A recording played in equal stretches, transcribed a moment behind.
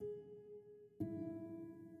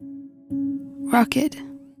Rocket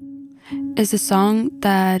is a song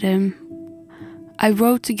that I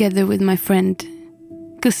wrote together with my friend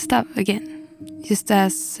Gustav again, just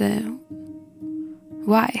as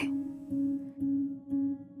why?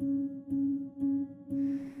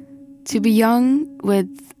 To be young with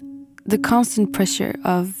the constant pressure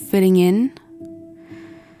of fitting in,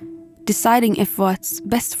 deciding if what's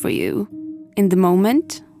best for you in the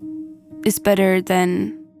moment is better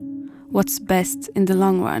than what's best in the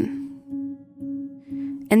long run.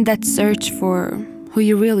 And that search for who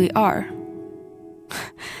you really are.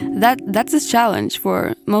 That's a challenge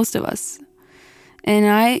for most of us. And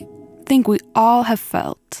I think we all have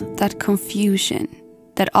felt that confusion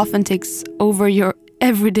that often takes over your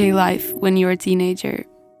everyday life when you're a teenager.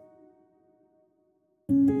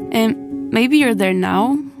 And maybe you're there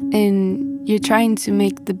now and you're trying to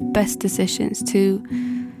make the best decisions to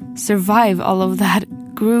survive all of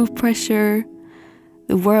that group pressure,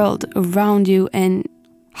 the world around you, and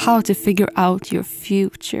how to figure out your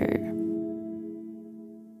future.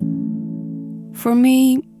 For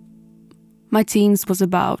me, my teens was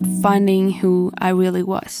about finding who I really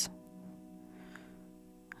was.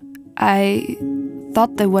 I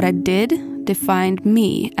thought that what I did defined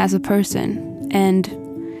me as a person, and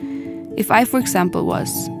if I, for example,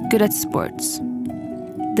 was good at sports,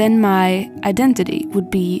 then my identity would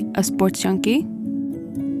be a sports junkie.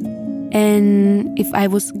 And if I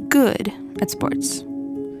was good at sports,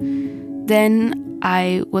 then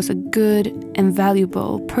I was a good and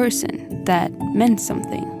valuable person that meant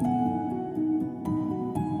something.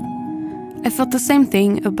 I felt the same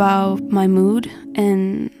thing about my mood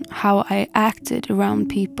and how I acted around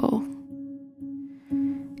people.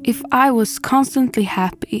 If I was constantly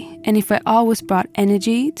happy and if I always brought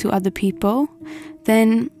energy to other people,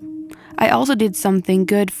 then I also did something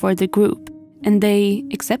good for the group, and they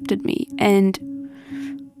accepted me and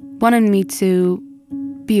wanted me to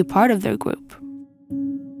be a part of their group.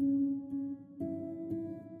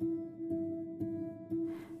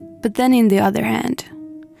 But then on the other hand,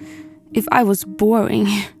 if I was boring,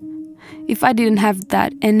 if I didn't have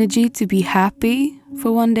that energy to be happy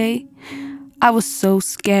for one day, I was so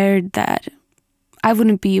scared that I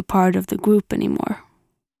wouldn't be a part of the group anymore.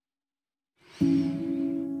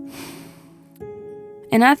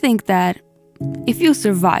 And I think that if you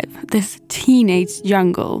survive this teenage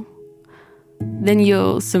jungle, then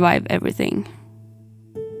you'll survive everything.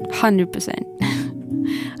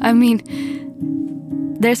 100%. I mean,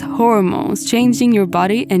 there's hormones changing your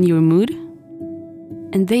body and your mood,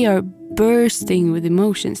 and they are bursting with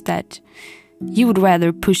emotions that you would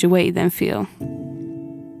rather push away than feel.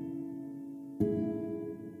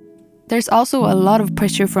 There's also a lot of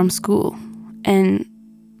pressure from school, and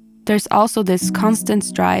there's also this constant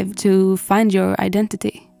strive to find your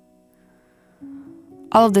identity.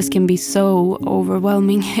 All of this can be so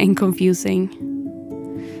overwhelming and confusing.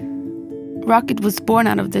 Rocket was born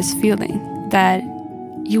out of this feeling that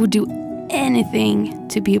you would do anything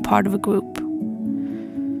to be a part of a group,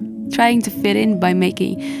 trying to fit in by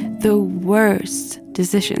making the worst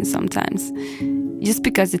decisions sometimes, just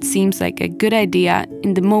because it seems like a good idea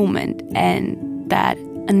in the moment, and that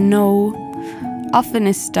a no often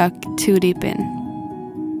is stuck too deep in.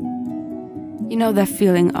 You know that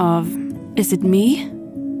feeling of, is it me?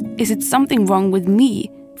 Is it something wrong with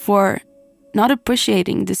me for not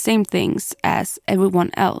appreciating the same things as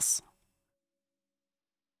everyone else?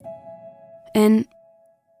 And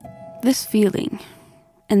this feeling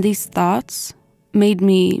and these thoughts made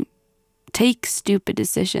me take stupid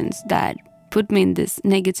decisions that put me in this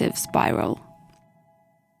negative spiral.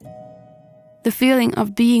 The feeling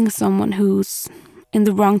of being someone who's in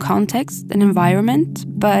the wrong context and environment,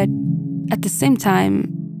 but at the same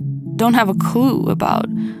time don't have a clue about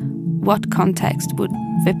what context would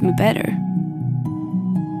fit me better.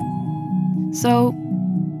 So,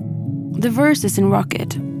 the verses in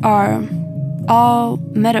Rocket are all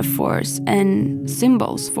metaphors and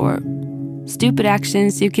symbols for stupid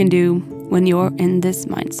actions you can do when you're in this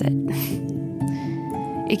mindset.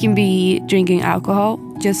 It can be drinking alcohol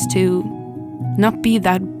just to not be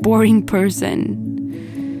that boring person,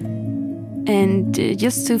 and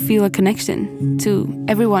just to feel a connection to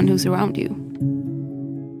everyone who's around you.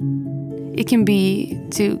 It can be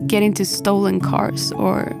to get into stolen cars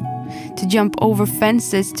or to jump over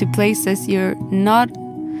fences to places you're not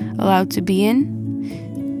allowed to be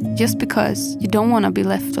in, just because you don't want to be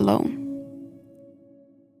left alone.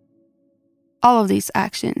 All of these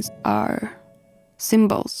actions are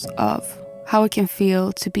symbols of how it can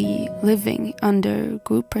feel to be living under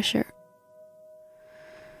group pressure.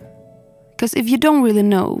 Because if you don't really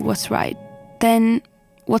know what's right, then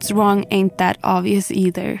what's wrong ain't that obvious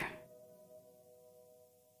either.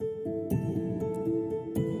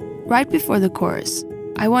 right before the chorus,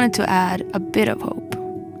 I wanted to add a bit of hope.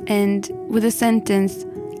 And with the sentence,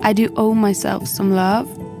 I do owe myself some love,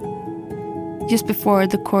 just before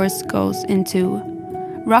the chorus goes into,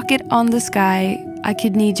 rocket on the sky, I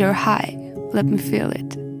could need your high, let me feel it.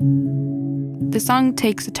 The song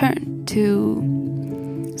takes a turn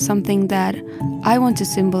to something that I want to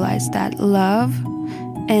symbolize, that love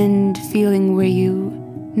and feeling where you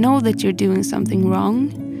know that you're doing something wrong,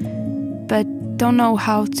 but don't know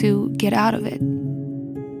how to get out of it.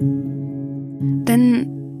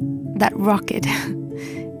 Then that rocket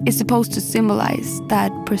is supposed to symbolize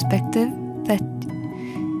that perspective that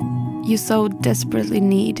you so desperately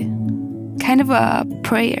need. Kind of a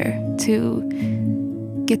prayer to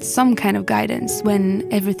get some kind of guidance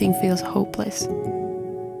when everything feels hopeless.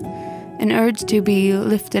 An urge to be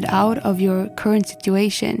lifted out of your current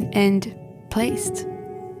situation and placed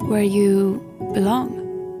where you belong.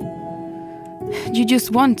 You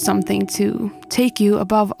just want something to take you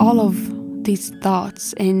above all of these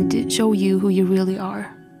thoughts and show you who you really are.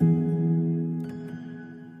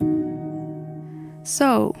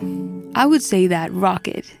 So, I would say that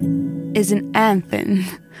Rocket is an anthem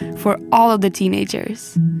for all of the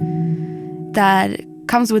teenagers that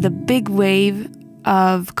comes with a big wave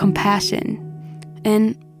of compassion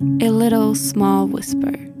and a little small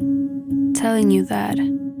whisper telling you that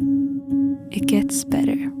it gets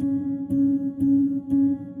better.